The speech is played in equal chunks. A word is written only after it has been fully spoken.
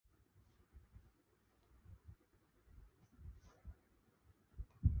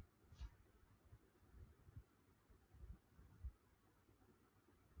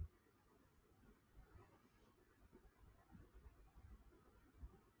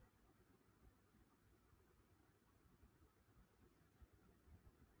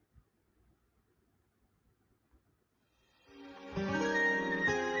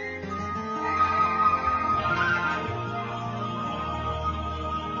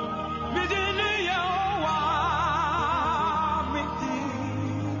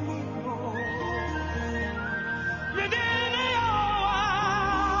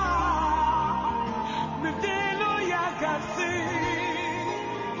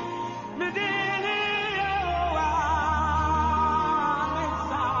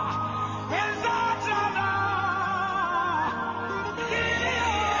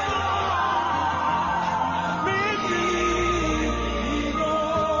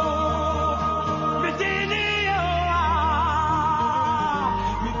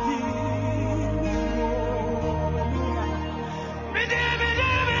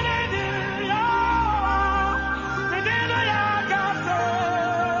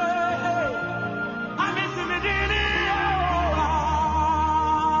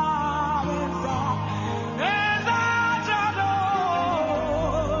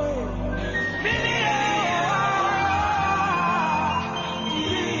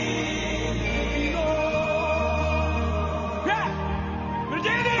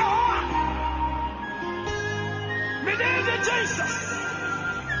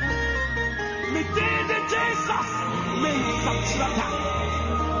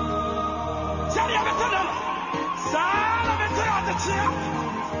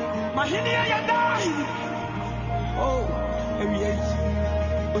Oh, every age.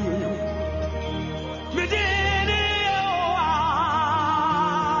 Oh, me did it.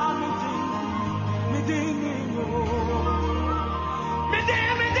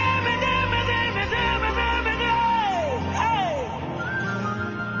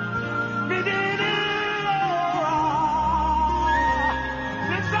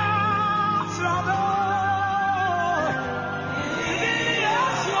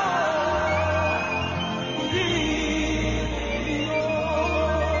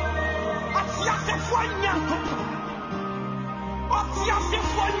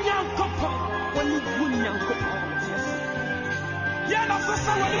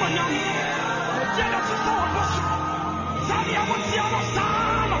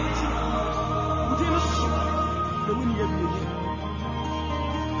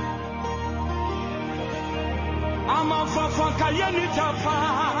 I'm a for Kayani Jaffa.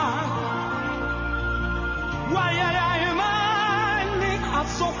 Why I am a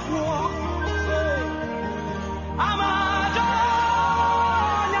software. I'm a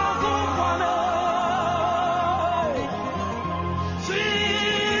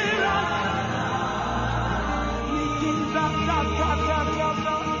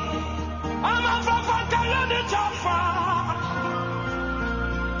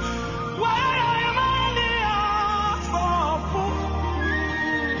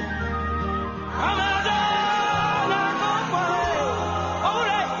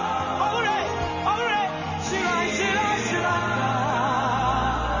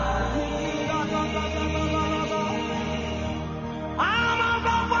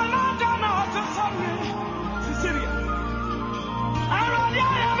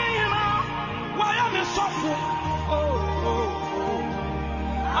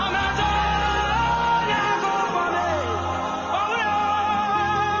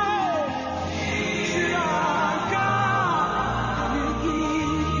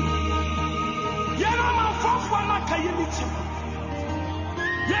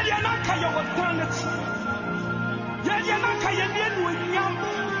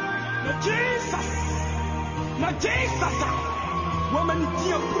Jesus, woman,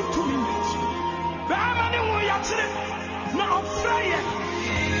 dear brutal image. Bamani, we are now flying.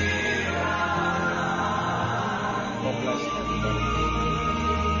 God bless you.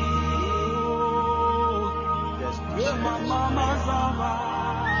 Yes, Mama Zava.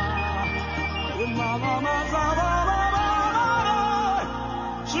 Mama Zava.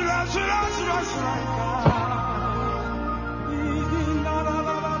 Shira.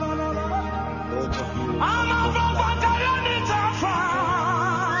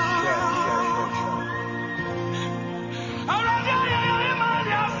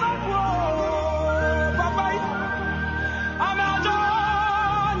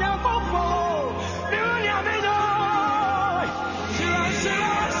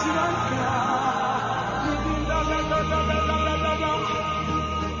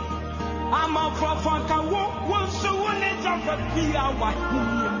 I'm a Franka won't so one edge of a Pia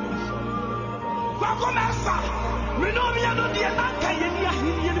Wahoo. Wagonasa, Minomia no dear Naka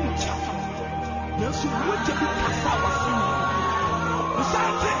Indian Chapter. Yes, you would be Casa was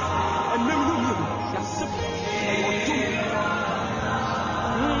besides it, and Memorial, Yasip,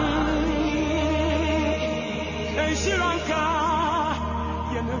 and Sri Lanka,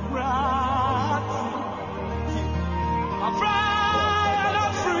 Yanabrat, a bride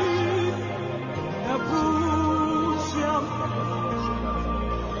of free, a Brucium.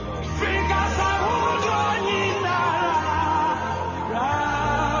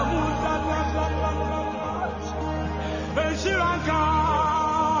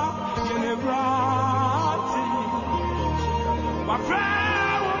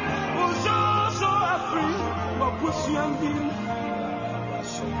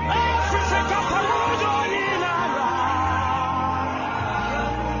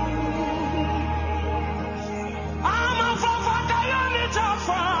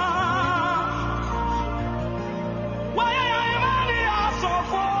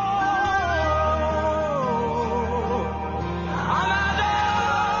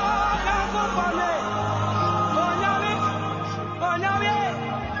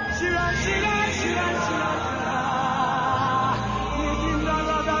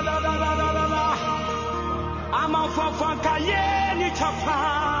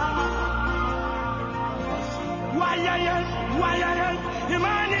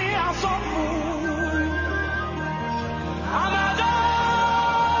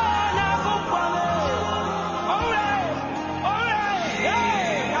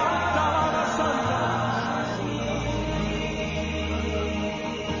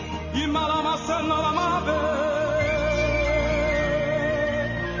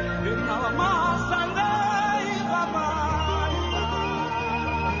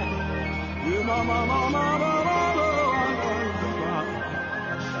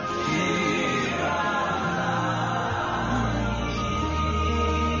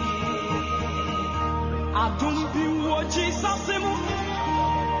 Jesus,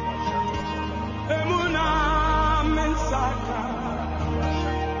 Emuna Mensaka.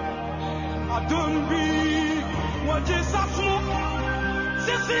 I don't be what Jesus,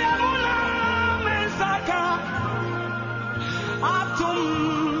 Sisi Emuna Mensaka. Atum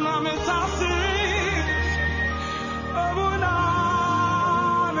Mensasi, Emuna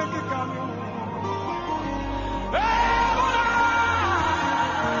Mekikamu. Hey!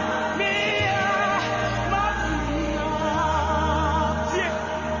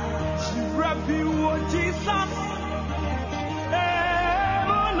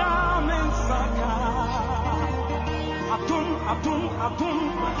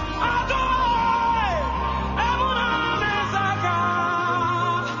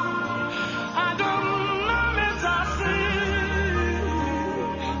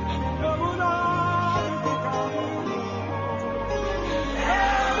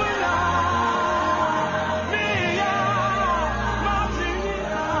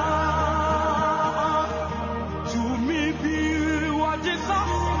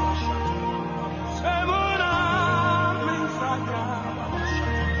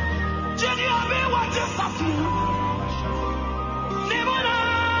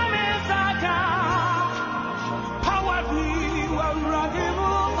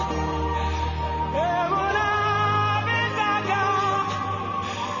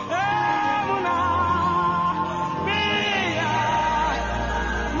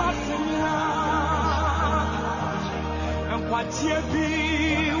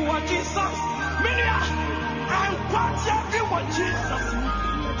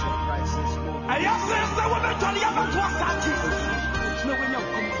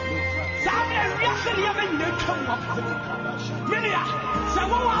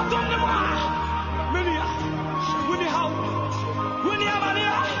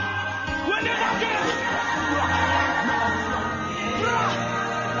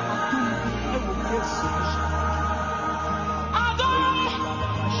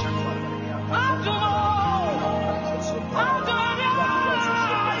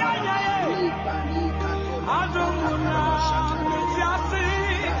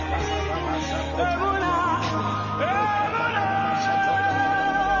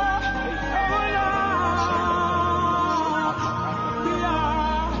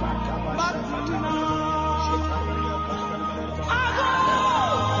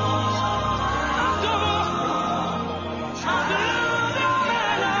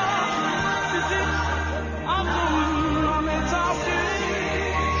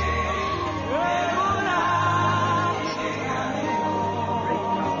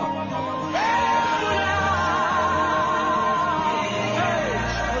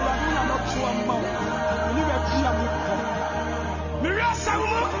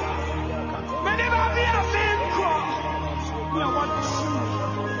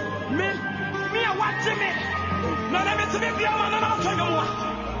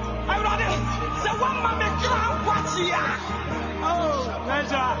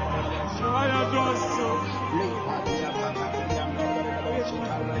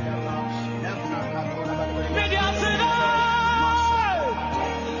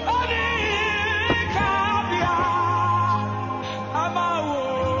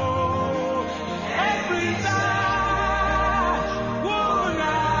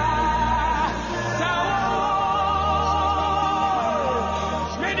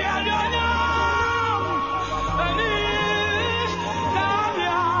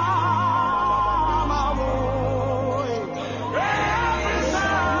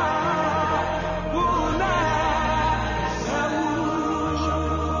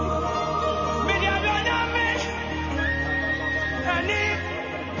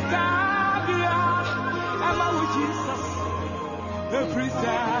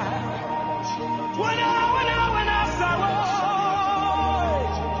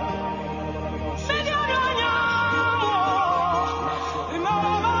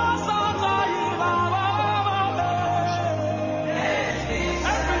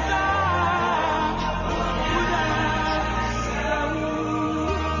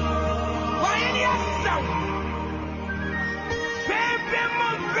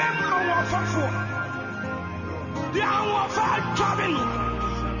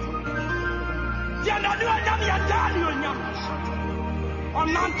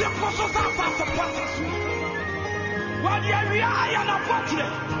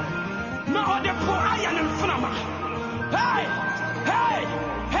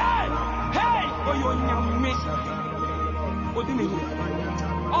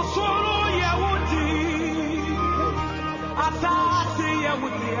 Osoro Yehudi, Asasi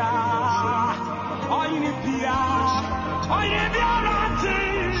Yehudia, Oinipia, Rati,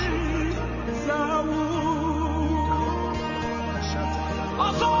 Zawu.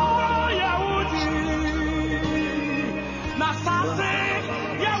 Osoro Yehudi, Nasasi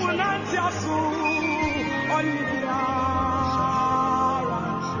Yehunantiasu, Oinipia,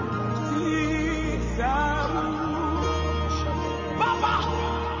 Rati, Zawu. Baba,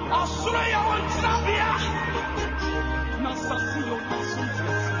 Osoro Yehuntabia, Nasasi Yehunantiasu.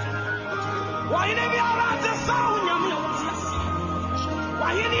 Why you never allowed to sound your music?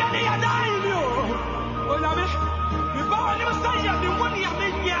 Why you never dying you? Oh, no, me. You born you say you the one you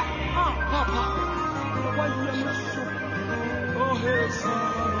been here. Papa. Why you never so? Oh, hey,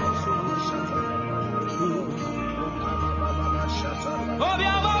 oh, be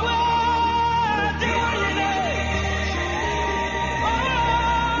our way. Do you know?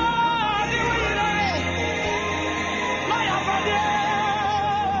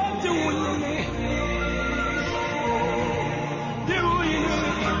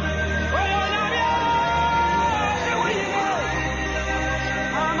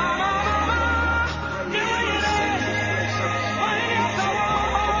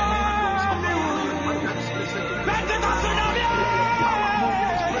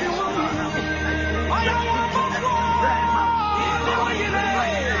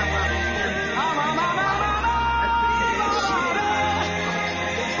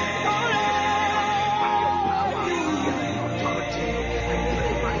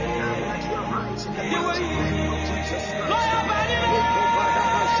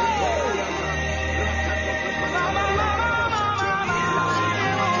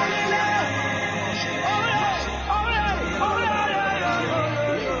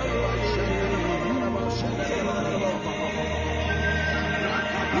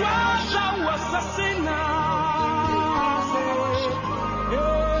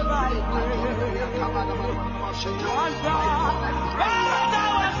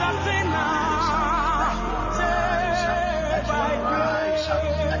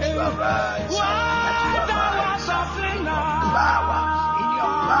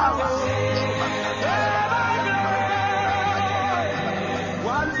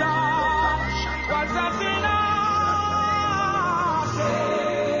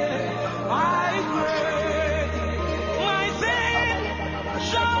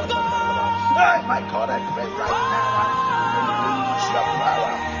 My God, I pray right now, release your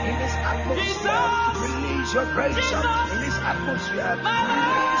power in this atmosphere, release your grace in this atmosphere,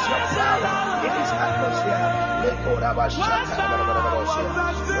 release your power in this atmosphere.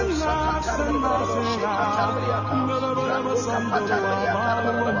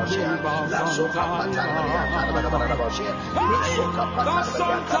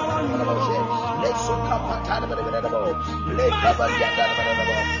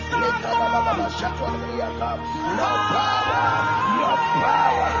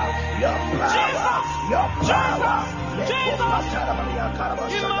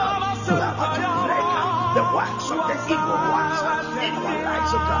 The works of the evil ones in our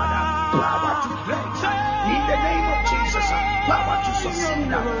lives, of God, power to break in the name of Jesus, power to succeed,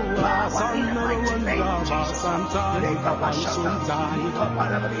 power in the mighty name of Jesus.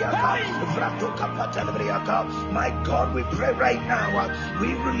 My God, we pray right now,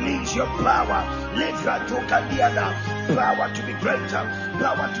 we release your power, power to be greater,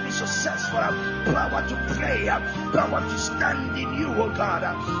 power to be successful, power to pray, power to stand in you, oh God.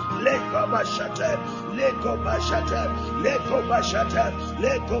 Lego bashate, lego bashate, lego bashate,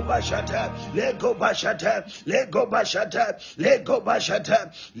 lego bashate, lego bashate, lego bashate, lego bashate,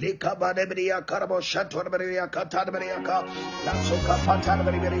 likabanebriya karabo shatorbriya katarbriya ka, lasoka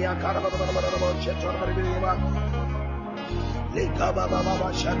patarbriya karabo shatorbriya. Likaba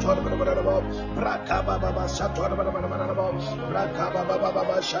baba shator baba brakaba baba shator baba brakaba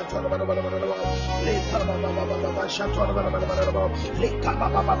baba shator baba likaba baba shator baba likaba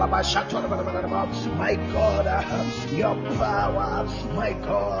baba shator baba. My God, your power, my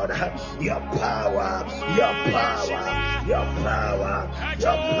God, your power, your power, your power,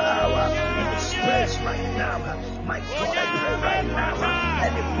 your power in this place right now. My God, I pray right now,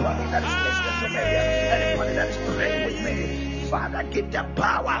 anybody that is listening to me, anybody that is praying with me, Father, give them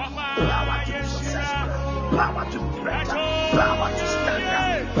power, power to be successful, power to break, power to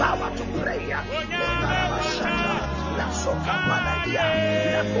stand, power to pray. I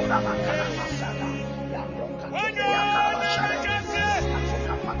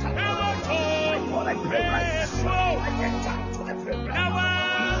pray right now, I enter to every realm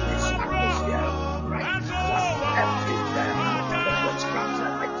in this atmosphere right now, every realm.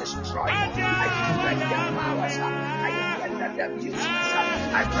 them useless.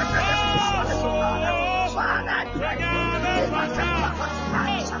 I render them powerless, oh God. Father, I pray, give us the power to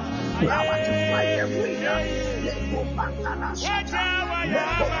rise, power to fight the winner. Let go back to the shata. Let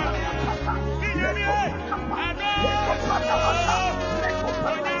go back to Papa. Let go back to Papa. Let go back to Papa. Let go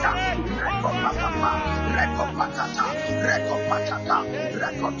back to Papa. Let go back to Papa. Let go back to Papa. Let go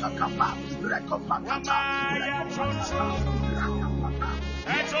back to Papa. Let go back to Papa. Let go back to Papa.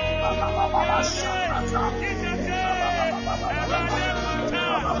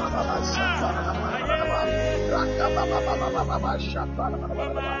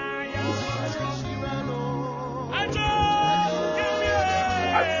 My God, in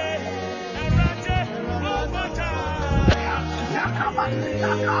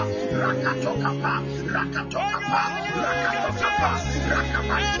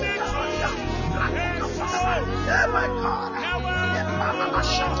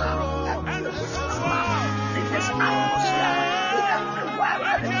this atmosphere,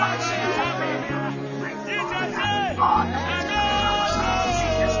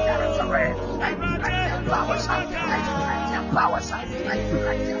 everywhere, I break their powers up. I break their powers up. I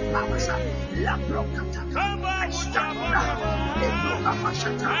break their powers up. La Brocataka. I stand now.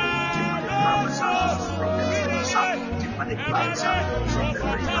 Demonic powers up from the rivers up. Demonic powers up from the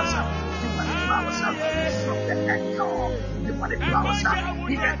rivers up. Demonic powers up from the echo. Demonic powers up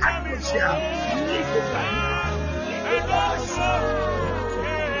in the atmosphere. Leave it right now. Leave it right now.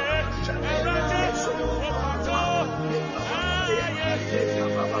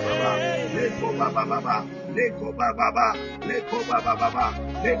 Leko baba baba, leko baba baba, leko baba baba,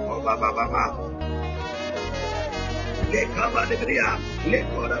 leko baba baba. Lekabanabedia,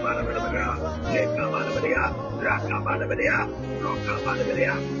 Lekodabanabedia, Lekabanabedia, Rakabanabedia,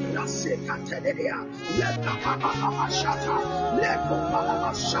 Rokabanabedia, Nasekatedia, Lekababashata,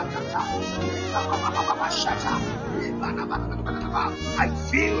 Lekobabashata, Lekababashata, I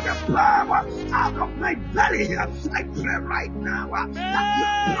feel the power out of my belly. I pray right now that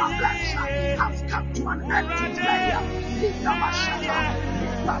your problems have come to an end today. Lekabashata,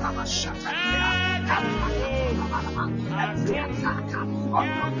 Lekabashata, every attack on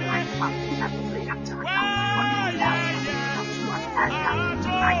your life, every attack on your life, comes to an end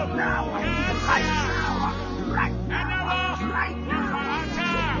right now, right now, right now, right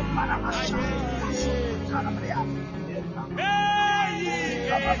now.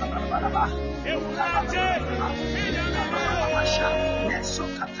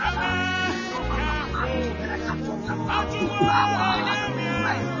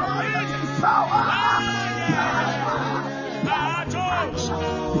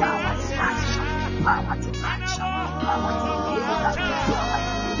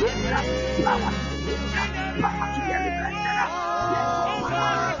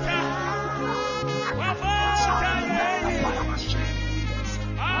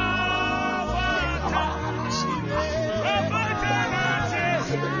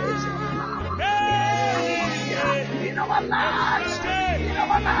 In our lives,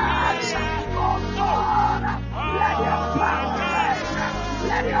 oh God,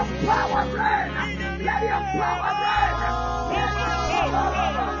 let your power reign, let your power reign, let your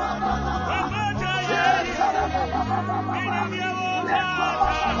power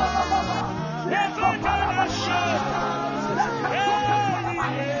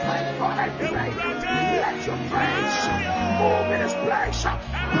let your praise move in this place.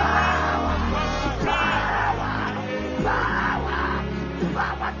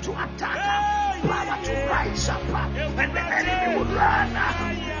 Power to attack, power to rise up, and the enemy will run.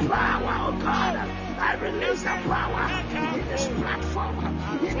 Power, oh God, I release the power in this platform,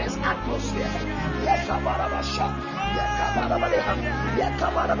 in this atmosphere.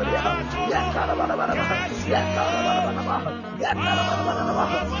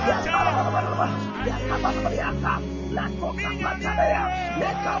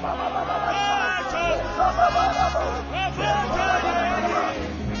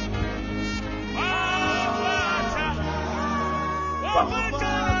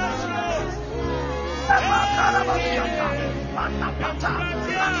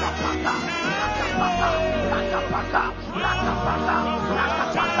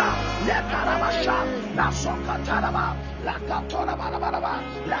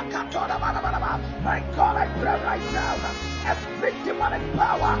 My God, I pray right now, every demonic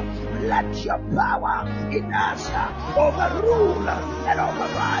power, let your power in us overrule and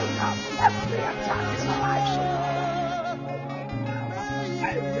override every attack in our lives.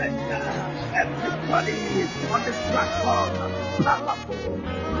 I render everybody on this platform powerful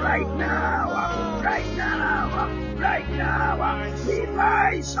right now. right now, right now. We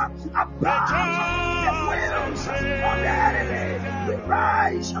rise above the wills of the enemy. We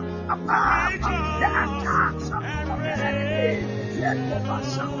rise above the attacks of the enemy.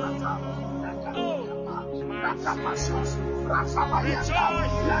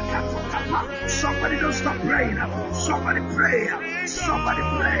 Somebody don't stop praying. Somebody pray. Somebody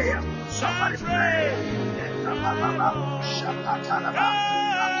pray. Somebody pray.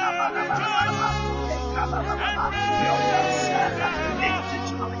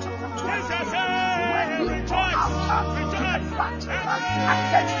 When you go out to the battle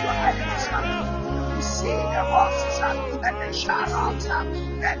against your enemies, you see the horses and the chariots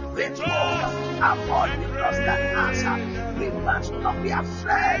and with more upon us than us. We must not be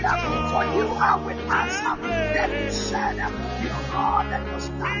afraid, for you are with us. Then you said, your God that was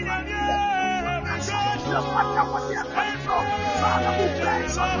stand with us. No matter what they are going through, Father, we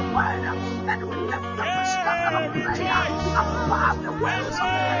place on the word and we lift up a standard of prayer above the wells of the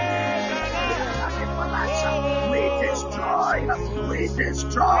enemy. We destroy, we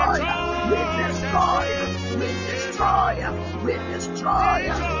destroy, we destroy, we destroy, we destroy,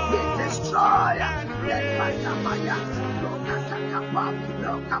 we destroy. Let my Namaya, Lokataka,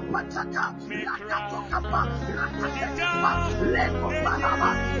 Lokapataka, Lakatokapa, Lakataka,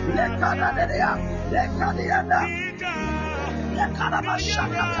 Lekopanama, Lekadadea, Lekadiana.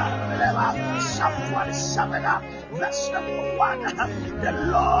 Psalm 27, verse number 1. The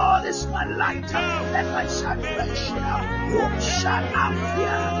Lord is my light and my salvation. Whom shall I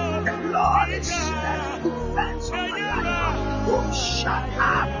fear? The Lord is the defense of my life. Whom shall I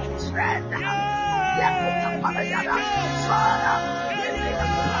dread? Father, give me the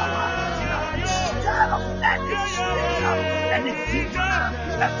power to stand up any demon,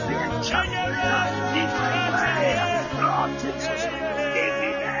 every enchantment in my way. Lord Jesus, give me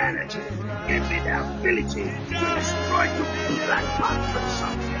the energy, give me the ability to destroy, to break patterns,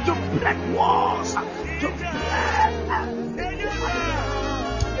 to break walls, to break everything.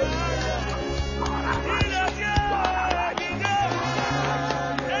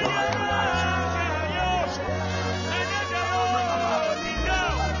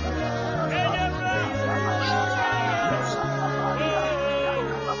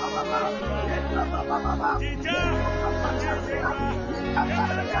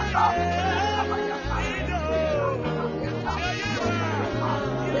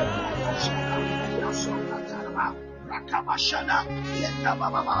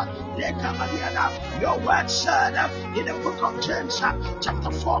 Your word said in the book of James,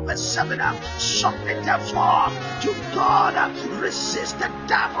 chapter 4, verse 7, submit therefore to God, resist the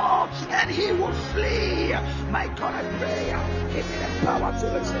devil, and he will flee. My God, I pray, give me the power to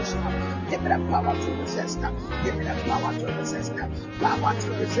resist. Give me the power to resist. Give me the power to resist. Power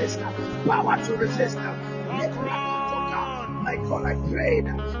to resist. Power to resist. My God, I pray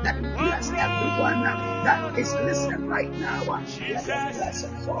that you bless everyone that is listening right now. Let your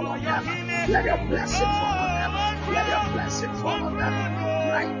blessing fall on them. Let your blessing fall on them. Let your blessing fall on them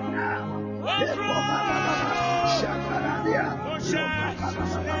right now.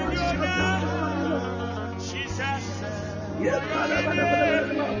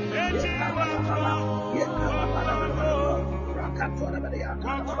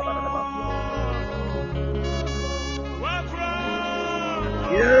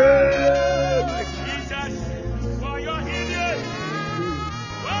 Jesus, for your healing.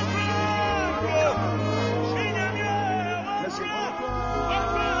 Listen,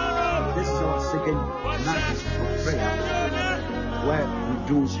 this is our second night of prayer, where we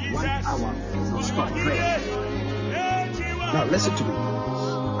do 1 hour non-stop prayer. Now listen to me.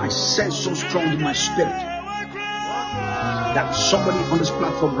 I sense so strong in my spirit that somebody on this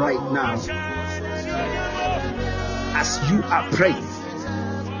platform right now, as you are praying,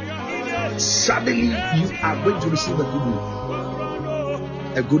 suddenly you are going to receive a good news.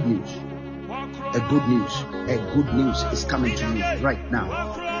 A good news. A good news. A good news is coming to you right now.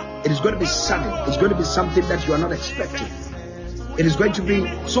 It is going to be sudden. It's going to be something that you are not expecting. It is going to be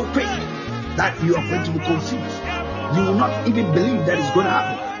so quick that you are going to be confused. You will not even believe that it's going to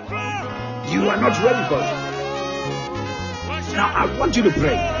happen. You are not ready for it. Now I want you to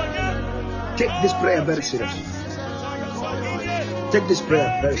pray. Take this prayer very seriously. Take this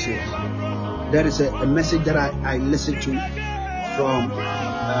prayer very seriously. There is a message that I listened to from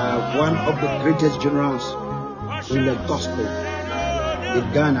one of the greatest generals in the gospel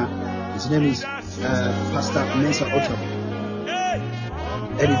in Ghana. His name is Pastor Mensa Otabil.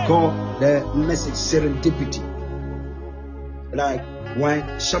 And he called the message serendipity. Like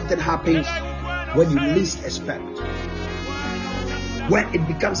when something happens when you least expect. when it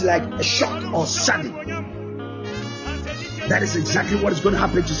becomes like a shock or sudden. That is exactly what is going to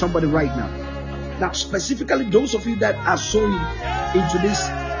happen to somebody right now. Now, specifically those of you that are sowing into this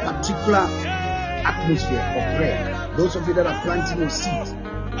particular atmosphere of prayer, those of you that are planting your seeds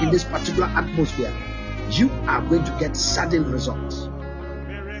in this particular atmosphere, you are going to get sudden results.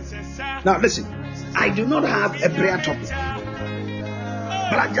 Now listen, I do not have a prayer topic,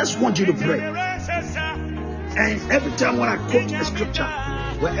 but I just want you to pray. And every time when I quote a scripture,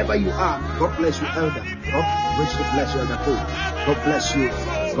 wherever you are, God bless you, Elder. God richly bless you, Elder Cole. God bless you.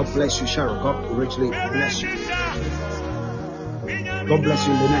 God bless you, Cheryl. God richly bless you. God bless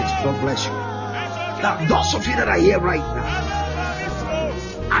you, Lynette. God bless you. Now, those of you that are here right now,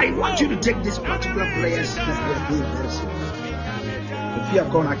 I want you to take these particular prayers that we are doing very soon. If you are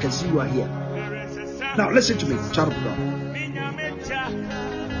gone, I can see you are here. Now, listen to me, child of God.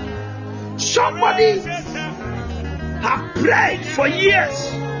 Somebody have prayed for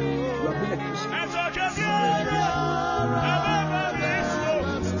years. You have been a Christian.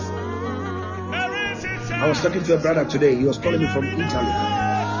 I was talking to a brother today. He was calling me from Italy.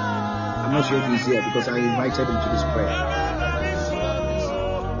 I'm not sure if he's here because I invited him to this prayer.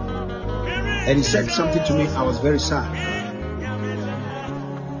 And he said something to me. I was very sad.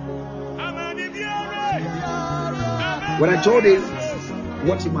 When I told him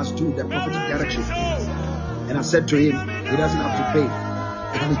what he must do, the prophetic direction, and I said to him, he doesn't have to pay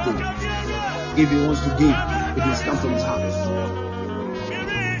anything. If he wants to give, it must come from his heart.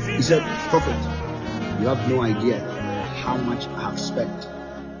 He said, Prophet, you have no idea how much I have spent,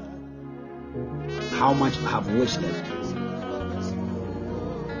 how much I have wasted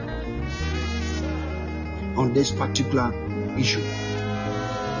on this particular issue.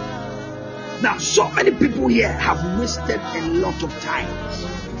 Now, so many people here have wasted a lot of times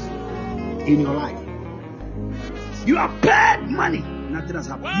in your life. You have paid money, nothing has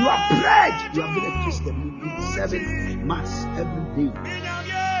happened. You have prayed, you have been a Christian, you've been serving mass every day.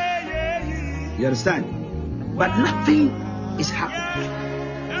 You understand? But nothing is happening.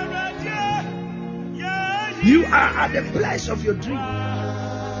 You are at the place of your dream,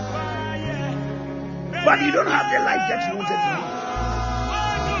 but you don't have the life that you wanted to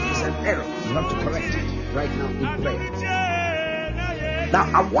have. It's an error. You have to correct it right now in prayer. Now,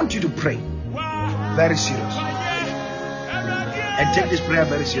 I want you to pray very serious and take this prayer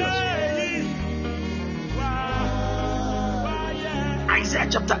very serious. Isaiah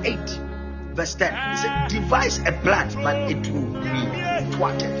chapter 8 verse 10. He said, devise a plan, but it will be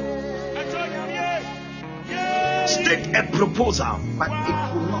thwarted. State a proposal, but it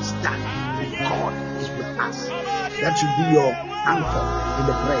will not stand. God is with us. That should be your anchor in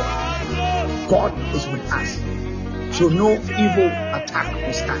the prayer. God is with us. So no evil attack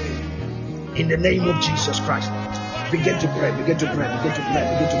will stand. In the name of Jesus Christ. Begin to pray, begin to pray, begin to pray,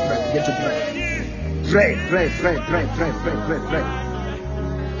 begin to pray, begin to pray. Pray, pray, pray, pray, pray, pray, pray, pray.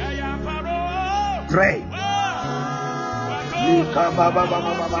 Pray.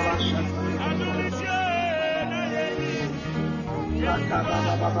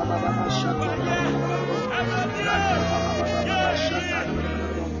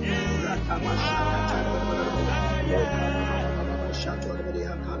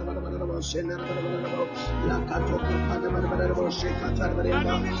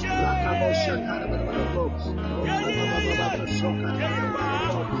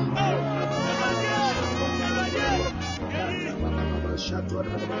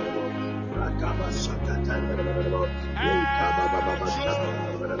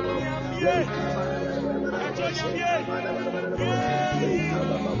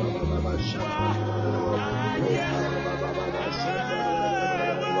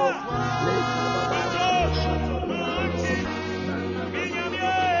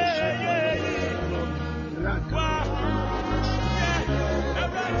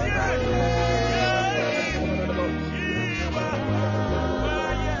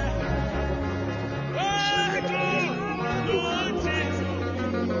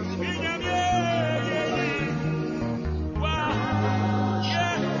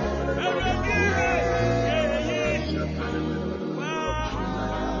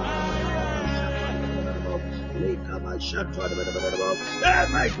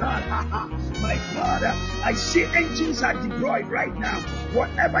 My God, my God, I see angels are deployed right now.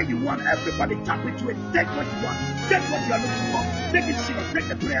 Whatever you want, everybody tap into it. Take what you want. Take what you are looking for. Take it serious. Take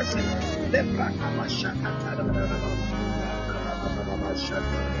the prayer serious.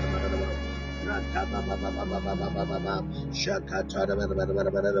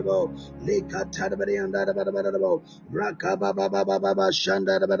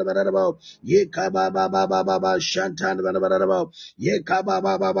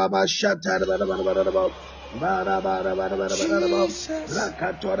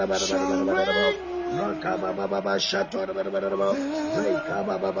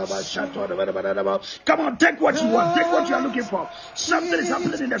 Come on, take what you want. Take what you are looking for. Something is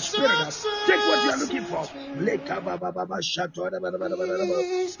happening in the spirit. Take what you are looking for.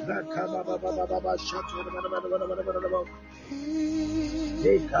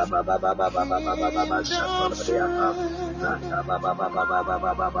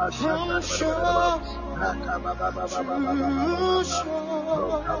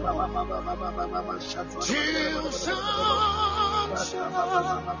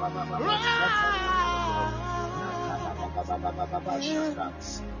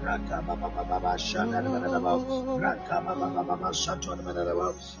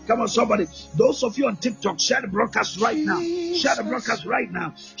 Come on, somebody. Those of you on TikTok, share the broadcast right now. Share the broadcast right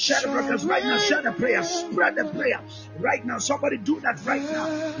now. Share the broadcast right now. Share the prayer. Spread the prayer right now. Somebody do that right now.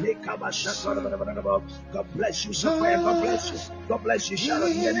 God bless you, Sophia. God bless you. God bless you,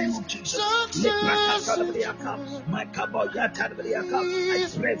 Sharon. In the name of Jesus. I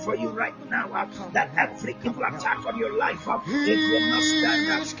pray for you right now that every evil attack on your life, it will not stand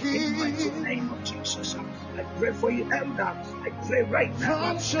up in the mighty name of Jesus. I pray for you, Elder. I pray right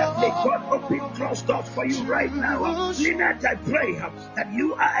now that may God open closed doors for you right now. Lynette, I pray that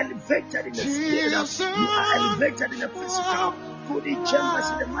you are elevated in the spirit, you are elevated in the physical. Good in chambers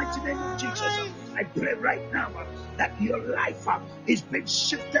in the mighty name of Jesus. I pray right now that your life is being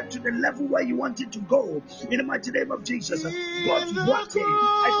shifted to the level where you want it to go. In the mighty name of Jesus. God's working.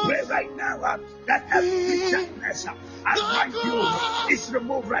 I pray right now that every darkness around you is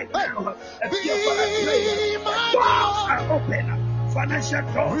removed right now. And I pray that doors are open. Financial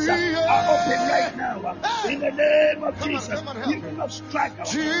doors are open right now. In the name of Jesus. You will not struggle.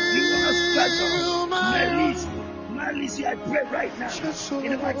 You will not struggle. Lizzie, I pray right now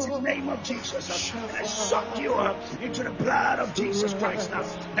in the mighty name of Jesus. And I soak you into the blood of Jesus Christ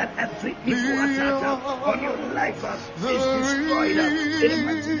that every evil attack on your life is destroyed in the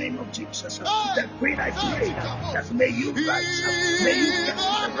mighty name of Jesus. That Queen, I pray that may you rise, may you get to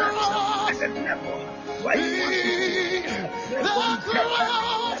the rise and the level where you want to be.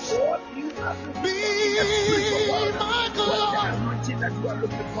 What you have to be the anointing that you are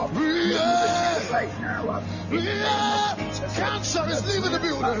looking for. Right now, cancer is leaving the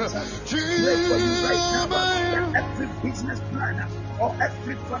building. Pray for you right now that every business plan or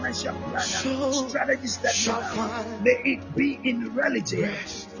every financial plan, strategies that you have, may it be in reality.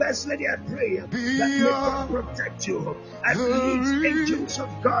 First Lady, I pray that may God protect you and release angels of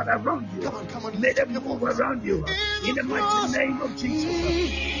God around you. May them move around you in the mighty name of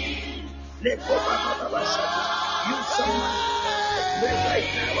Jesus. Let go of you someone pray right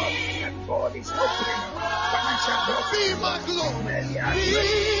now that God is opening financial doors. Be my glory. Be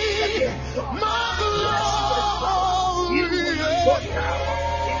my glory. You will go down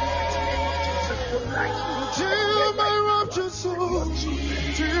in the name of Jesus tonight. Till my rapture soul.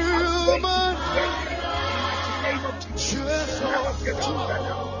 Till my name of Jesus. None of your children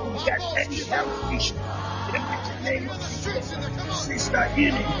will get any health issue. In the mighty name of Jesus. Sister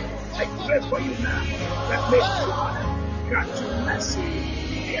Healing, I pray for you now that may God grant you mercy,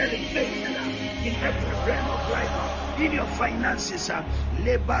 be elevated in every realm of life, in your finances. I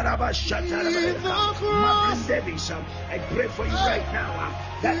pray for you right now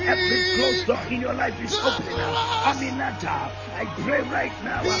that every closed door in your life is opening. Aminata, I pray right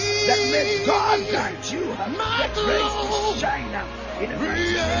now that may God guide you, that grace to shine in the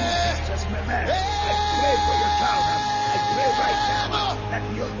mighty name of Jesus. I pray for your child. I pray right now that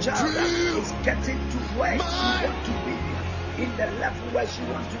your child is getting to where she wants to be, in the level where she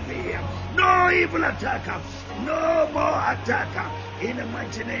wants to be. No evil attacker, no more attacker. In the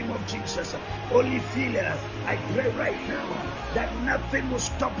mighty name of Jesus, only feeler. I pray right now that nothing will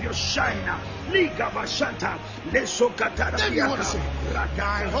stop your shine. Liga Bashanta, Lesokata,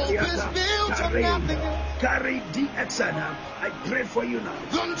 I hope it's built on nothing. Carry DXN. I pray for you now.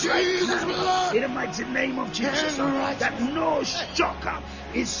 Right now, in the mighty name of Jesus, that no shocker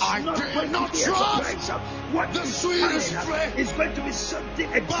is not going to be a surprise. What is coming is going to be something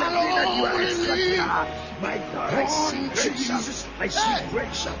exactly that you are expecting. My God, I see grace. I see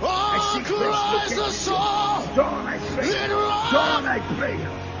grace. I see grace. Dawn, I pray. Dawn, I pray.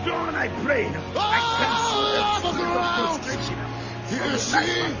 Dawn, I pray. I cancel the spirit of frustration.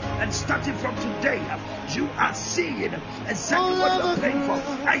 And starting from today, you are seeing exactly what you're praying for.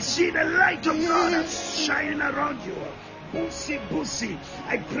 I see the light of God shining around you. Busi,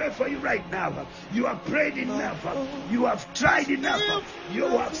 I pray for you right now. You have prayed enough. You have tried enough. You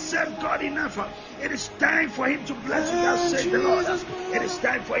have served God enough. It is time for Him to bless you, that says the Lord. It is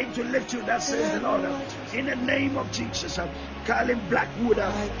time for Him to lift you, that says the Lord. In the name of Jesus, Carlin Blackwood,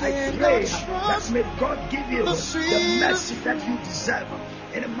 I pray that may God give you the mercy that you deserve.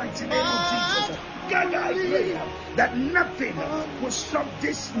 In the mighty name of Jesus. God, I pray that nothing will stop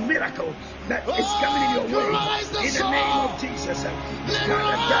this miracle that is coming in your way. In the name of Jesus. I pray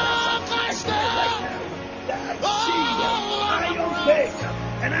right now that I see iron faith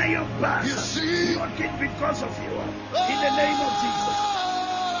and iron back working because of you. In the name of Jesus.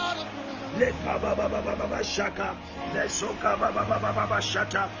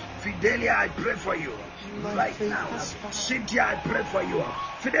 Fidelia, I pray for you right now. Cynthia, I pray for you.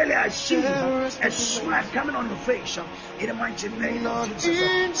 Fidelia, I see a smile coming on your face in the mighty name of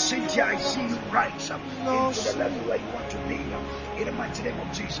Jesus. Cynthia, I see you rise into the level where you want to be in the mighty name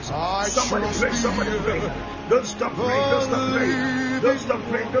of Jesus. Somebody pray, somebody pray. Don't stop praying, don't stop praying. Don't stop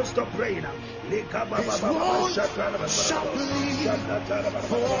praying, don't stop praying.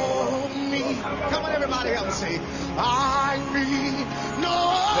 Come on, everybody else, say, I need no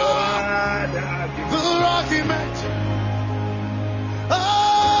other argument. I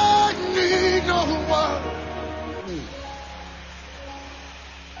need no one.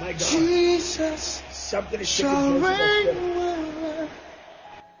 My God. Jesus, something is shall reign where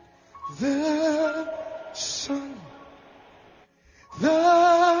the sun.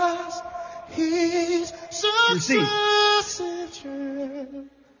 Thus His successor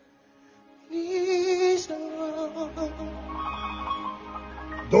needs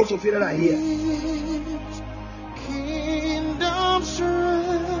those of you that are here, kingdom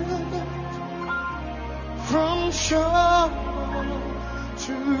strength from shore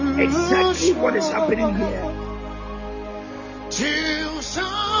to exactly what is happening here. Till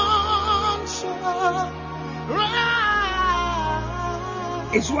sunshine rise.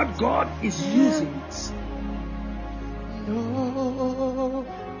 It's what God is using. No.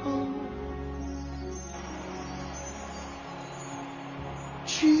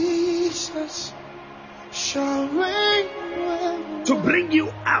 Jesus shall reign to bring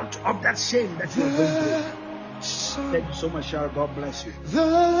you out of that shame that you are going through. Thank you so much, Cheryl. God bless you.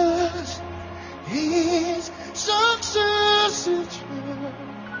 Thus His success.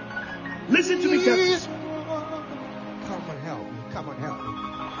 Listen to me carefully. Come and help me. Come and help me.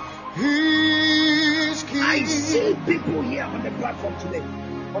 I see people here on the platform today.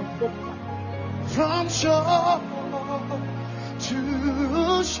 From shore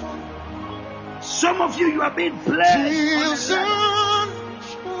to shore. Some of you are being blessed.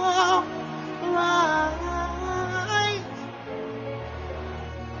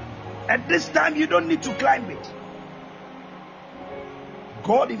 At this time, you don't need to climb it.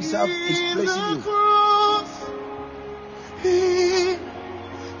 God Himself is placing you.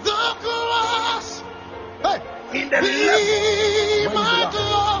 The cross, in the level.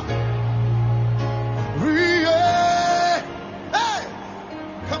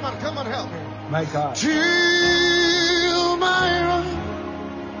 Come on, help me. My God. Till my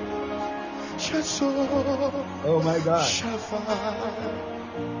oh my God. Shall find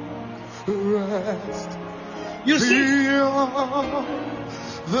rest. You see,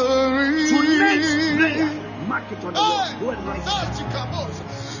 tonight's prayer, mark it on the wall. Go and write it.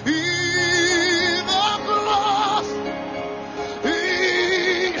 In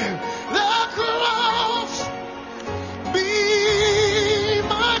the cross, be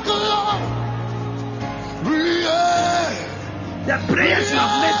my glory. The prayers you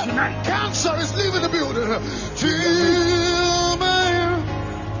have made tonight. Cancer is leaving the building. Till my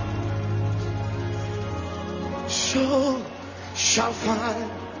soul shall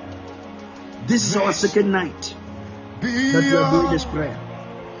find. This is our second night that we are doing this prayer.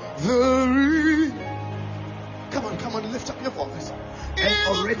 Come on, lift up your voice. And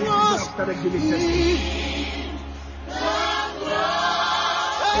already people have started giving testimony.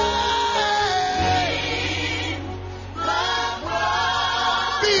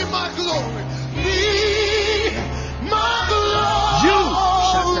 Be my glory. Be my glory. You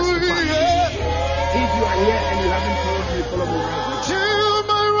shall testify. If you are here and you haven't followed me, follow me right now. Till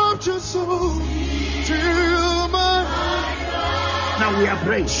my rapture soul. Till my. Now we are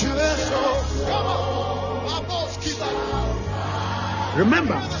praying.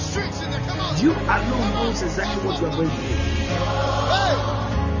 Remember, you alone knows exactly what you are going to do.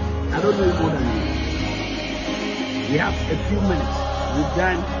 I don't know more than you. We have a few minutes. We've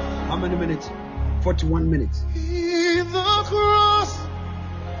done how many minutes? 41 minutes. In the cross,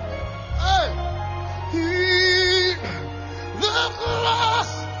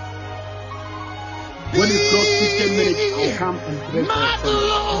 come and pray for my some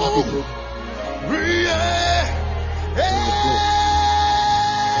glory, people.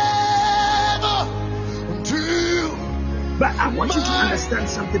 But I want you to understand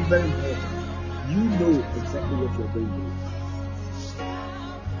something very important. You know exactly what you're going through.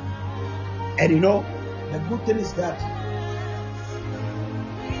 And you know, the good thing is that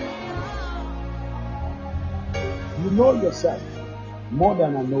you know yourself more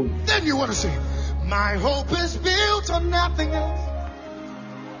than I know you. Then you want to say, my hope is built on nothing else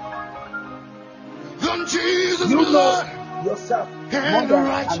than Jesus' You blood know yourself more and than I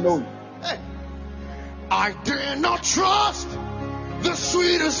righteousness. know you. Hey, I dare not trust the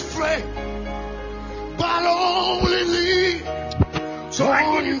sweetest flame, but only lean So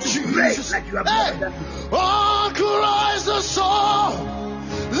I need you on to pray Jesus. like you have Hey, never done before. on Christ the soul,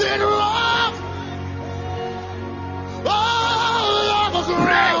 let love, love Pray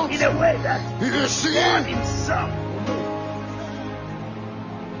ground. in a way that You see, God Himself will know.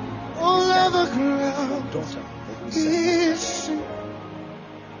 all the ground Daughter, is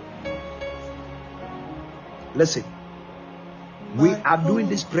listen, we are doing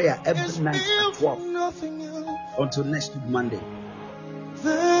this prayer every night at 12 nothing else until next week Monday.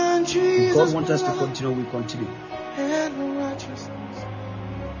 than If Jesus' God wants us to blood continue, we continue. and righteousness.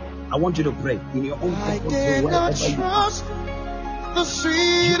 I want you to pray in your own I comfort dare zone, not wherever you are. trust the You are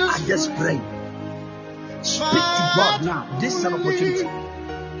sweetest just flame, praying. Speak to God now. This is an opportunity.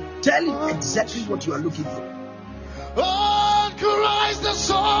 Tell Him exactly what you are looking for. on Christ the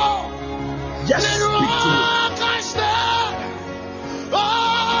soul, Just let speak to Him, rock I stand,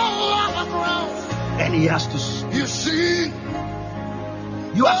 all the ground. and He has to speak. You see,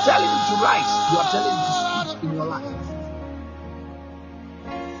 You are telling Him to rise. You are telling Him to speak in your life.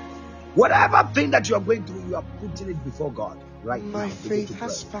 Whatever thing that you are going through, you are putting it before God right now. my Begin faith to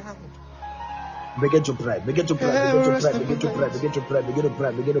has pray. found Begin to pray. Begin to pray. Begin to pray. Begin to pray. Begin to pray. Begin to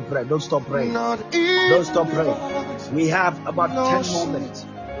pray. Begin to pray. Don't stop praying. not Don't stop in praying. We have about 10 more minutes.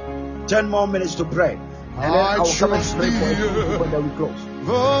 10 more minutes to pray. And then I will come and pray for you before then we close.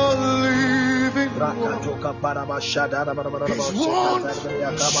 the living one. Rakatoka parabashada His wounds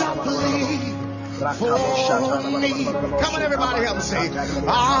shall bleed for me. Come on, everybody, help me say,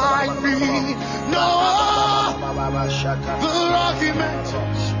 I need no other argument. I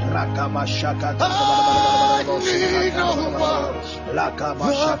need no one.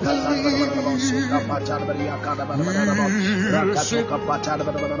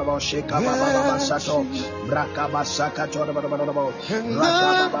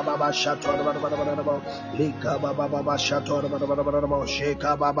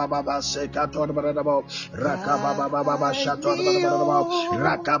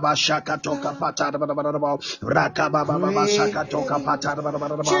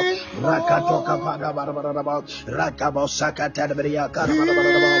 Rakatoka Padabarababa, Rakabo Sakatadberia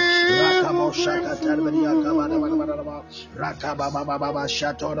Karabarababa, Rakabo Sakatadberia Kabarabarababa, Rakababa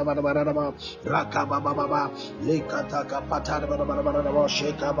Shatora Barabarababa, Rakababa, Likataka Patarabarababa,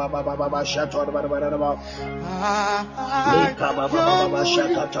 Sheka Baba Shatora Barabarababa, Likababa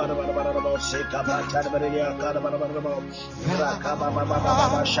Shakatora Barabarababa, Seka Patadberia Karabarababa,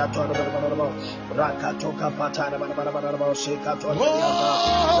 Rakababa Shatora Barabarababa, Rakatoka Patarabarababa, Sheka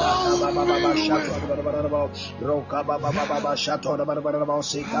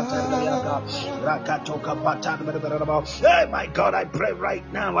Hey, my God, I pray right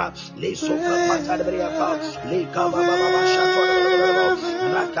now.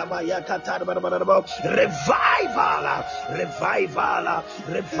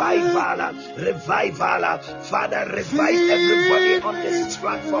 Revival. Father, revive everybody on this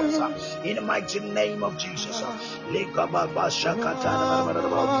platform in the mighty name of Jesus.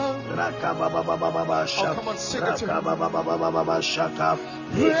 Oh, come on, sing it to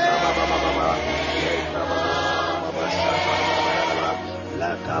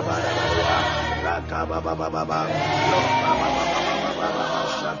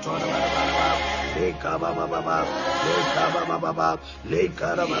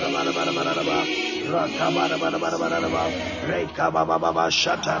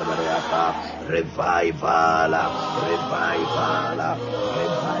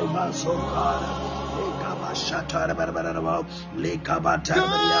Revival, so God.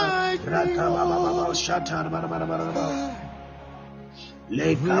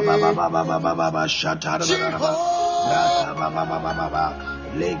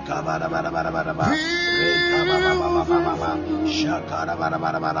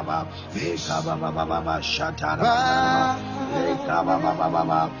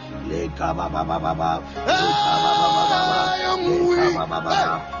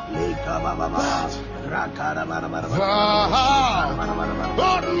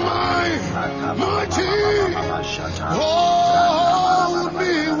 But mighty, hold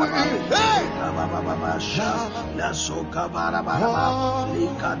me with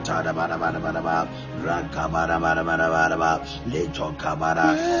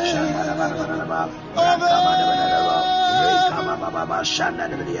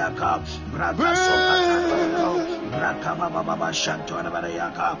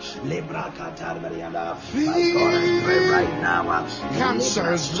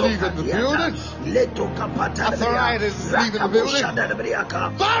cancer is leaving the building. Arthritis is leaving the building.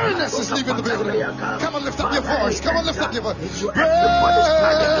 Barrenness is leaving the building. Come on, lift up your voice. Come on, lift up your voice. Bread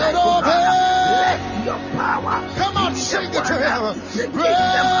of heaven. Come on, sing it to him.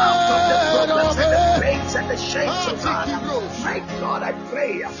 Bread of heaven. And the shapes of God. My God, I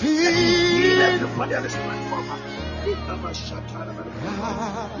pray. Feed Everybody on this platform.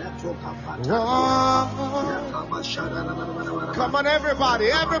 Come on, everybody,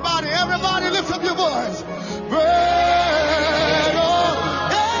 lift up your voice. Bread of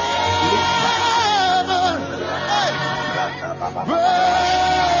heaven. Hey.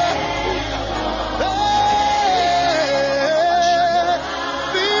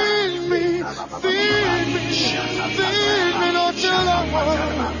 Feed me until I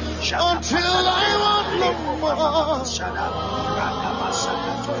want no more.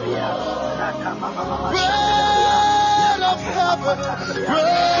 Bread of heaven,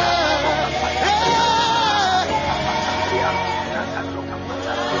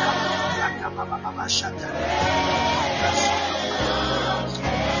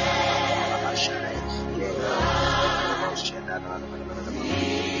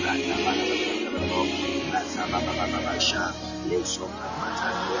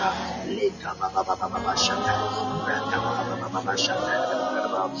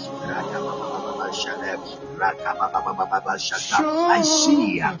 I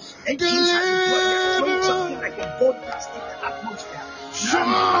see angels are deployed something like a gold dust in the atmosphere.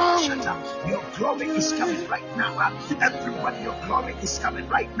 Your glory is coming right now. Everybody, your glory is coming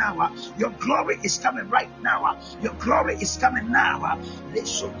right now. Your glory is coming right now. Your glory is coming now.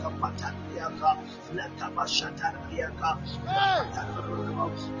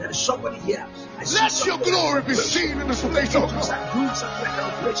 There is somebody here. Let your glory be seen in this place, oh God.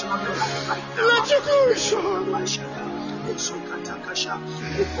 Let your glory shine.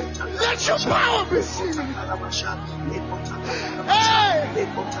 Let your power be seen. Hey!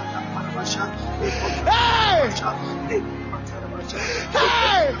 Hey!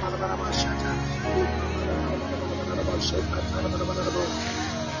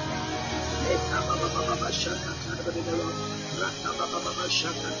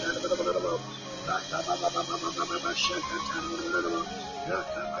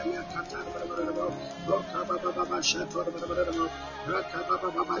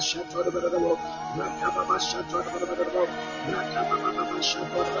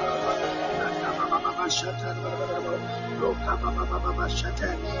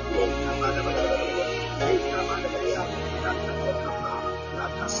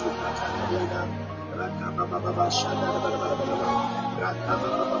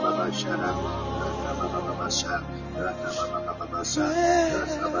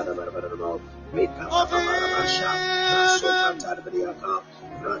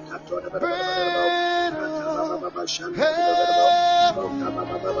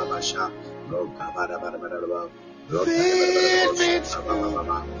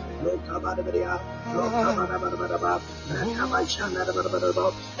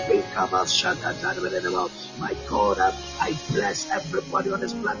 My God, I bless everybody on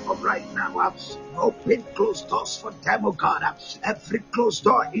this platform right now. Open closed doors for them, oh God. Every closed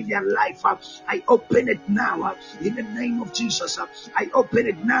door in their life, I open it now in the name of Jesus. I open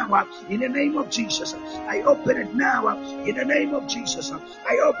it now in the name of Jesus. I open it now in the name of Jesus.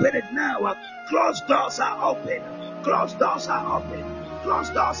 I open it now. Closed doors are open. Closed doors are open.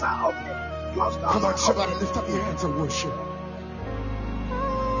 Closed doors are open. Closed doors. Come on, somebody lift up your hands and worship.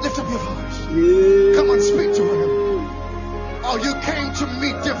 Lift up your voice. Come on, speak to him. Oh, you came to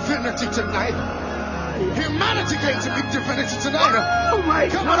meet divinity tonight. Humanity came to meet divinity tonight. Oh my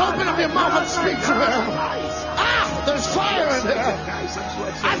Come God. on, open up your mouth and speak to him. Ah, there's fire in there.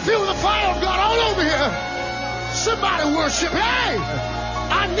 I feel the fire of God all over here. Somebody worship. Hey,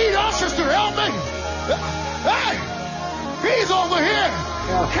 I need ushers to help me. Hey, he's over here.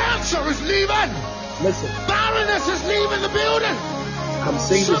 Cancer is leaving. Listen, Barrenness is leaving the building. I'm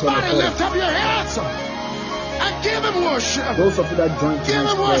saying this on the Somebody phone. lift up your hands and give him worship. Those of you that joined Give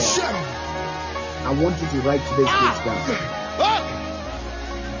tonight's him prayer, worship. I want you to write today's page down.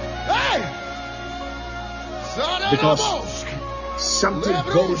 Hey! Because something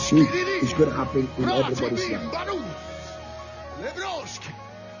very sweet is going to happen in everybody's life.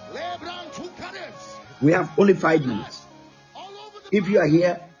 We have only 5 minutes. If you are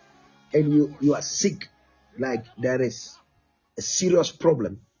here and you are sick, like there is a serious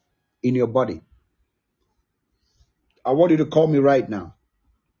problem in your body, I want you to call me right now.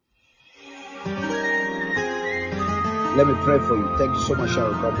 Let me pray for you. Thank you so much,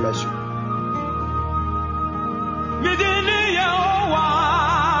 Sharon. God bless you.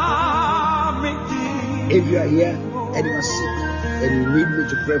 If you are here and you are sick and you need me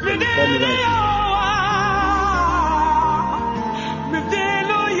to pray for you, call me right now.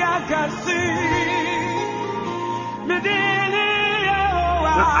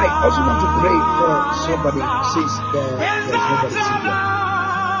 Now, I also want to pray for somebody since there's nobody sick yet.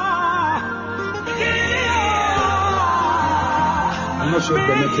 I'm not sure if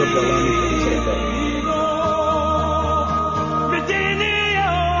the network will allow me to say that.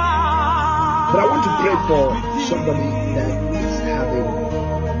 But I want to pray for somebody that is having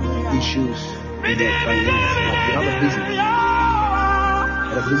issues in their finance. Like you have a business,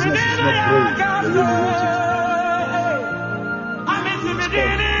 but the business is not growing the way you want it to.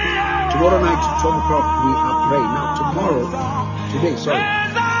 Tomorrow night, 12 o'clock, we are praying. Now, today,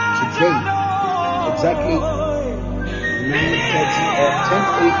 exactly 9:30 or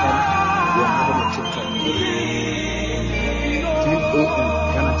 10 a.m., we are having a TikTok video. 10 a.m.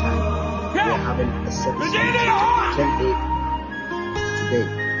 Ghana time, we are having a service on TikTok. 10 a.m. today,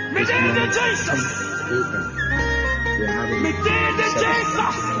 this morning, 10 a.m., we are having a service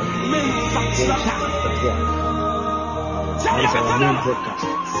on TikTok. That is our main broadcast.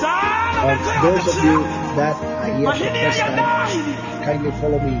 Those of you that are here for the first time, kindly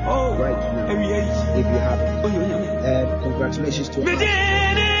follow me right now if you haven't. And congratulations to us. Our page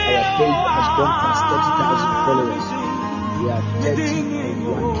has gone past 30,000 followers. We are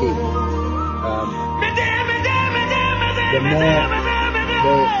 31K. The more they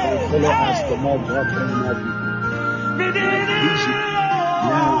follow us, the more God can more people. My vision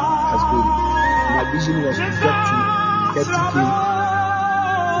now has been, my vision was to get to 30K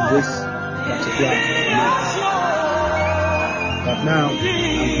this particular month. But now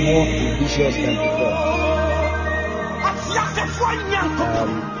I'm more ambitious than before.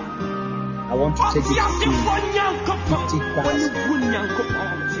 I want to take it to 50,000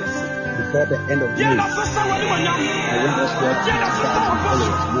 before the end of May. I want us to have 50,000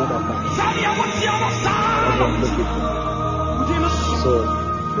 followers, more than that. So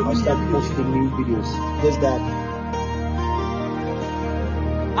I'll start posting new videos. Just that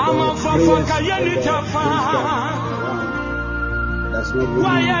I'm a prayers fucker, you need to that's not really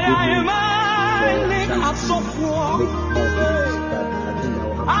giving me the chance to make more videos, but I think I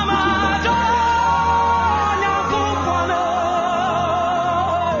will have to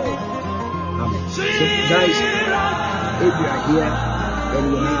Amen. So guys, if you are here and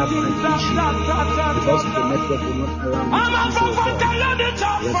you have an issue because the network will not allow me to do so,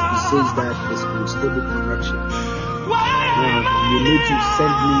 yes, it says that there's unstable connection. Now, you need to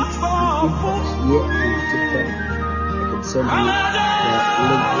send me an inbox here on TikTok. I can send you the link to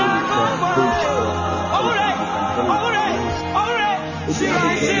the page for if you have a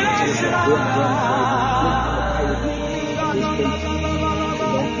television, go and this page, and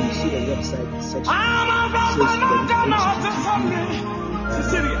then you see the website section. It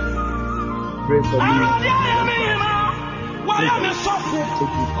says pray for me. Take you to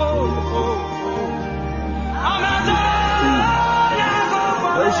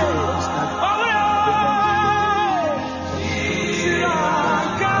very soon we'll start.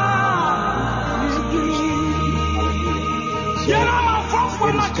 So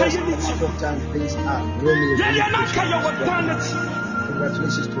it is just a matter of time. Things are really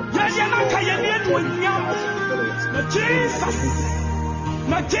congratulations to us.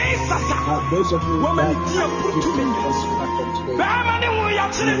 Now, those of you that are gifted on this platform today, you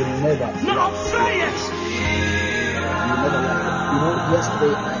will never You know,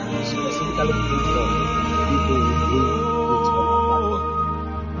 yesterday I specifically prayed for people who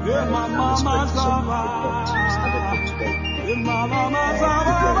do it on our platform. And I'm expecting some people to start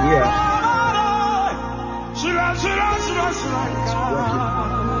it today. If you're here, it's working.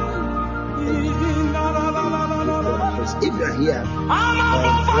 If you're here, what I'm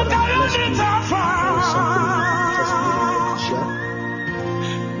blessed with, there is something testimony to share.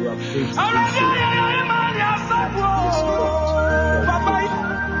 You are free to do so. I'm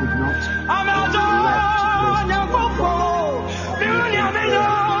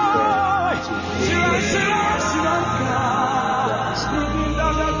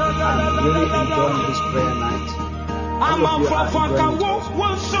really enjoying this prayer night.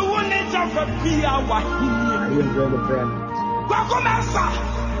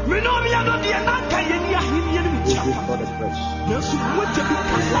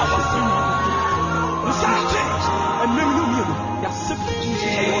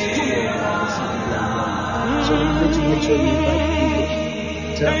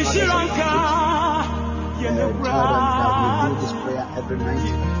 this prayer every night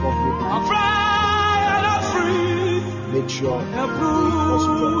at 12 midnight. Make sure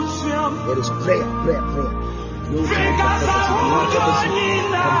it is prayer. No time for prophecy.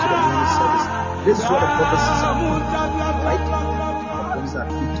 Come to the morning service. This is what the prophecies are, right? The things are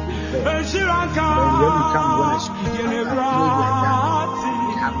fit to be prayer. Then when you come, when I speak, I pray like that.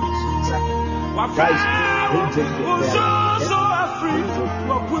 It happens. Exactly. Guys, don't take the prayer.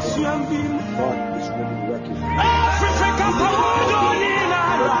 God is really working.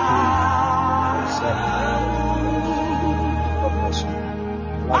 God bless you.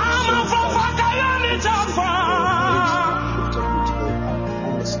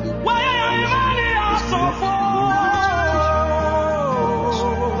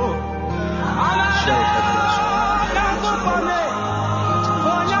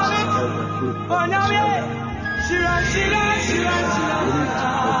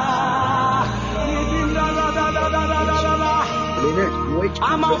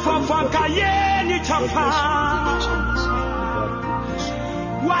 I'm a why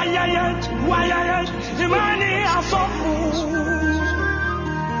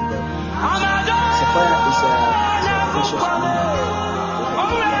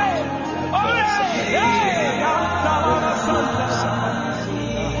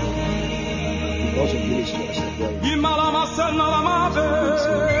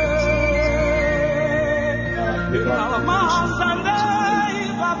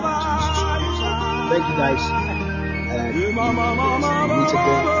thank you guys. Meet again 10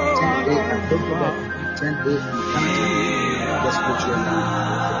 a.m. Don't forget 10 a.m. Canada. Let's put your name.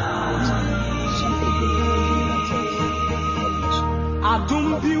 Something good. I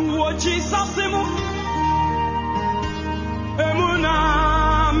don't be what Jesus Emuna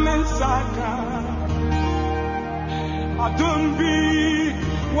Mensaka. I don't be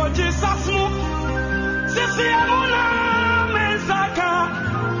what Jesus Sisi Emuna Mensaka.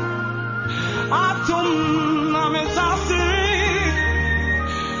 Atum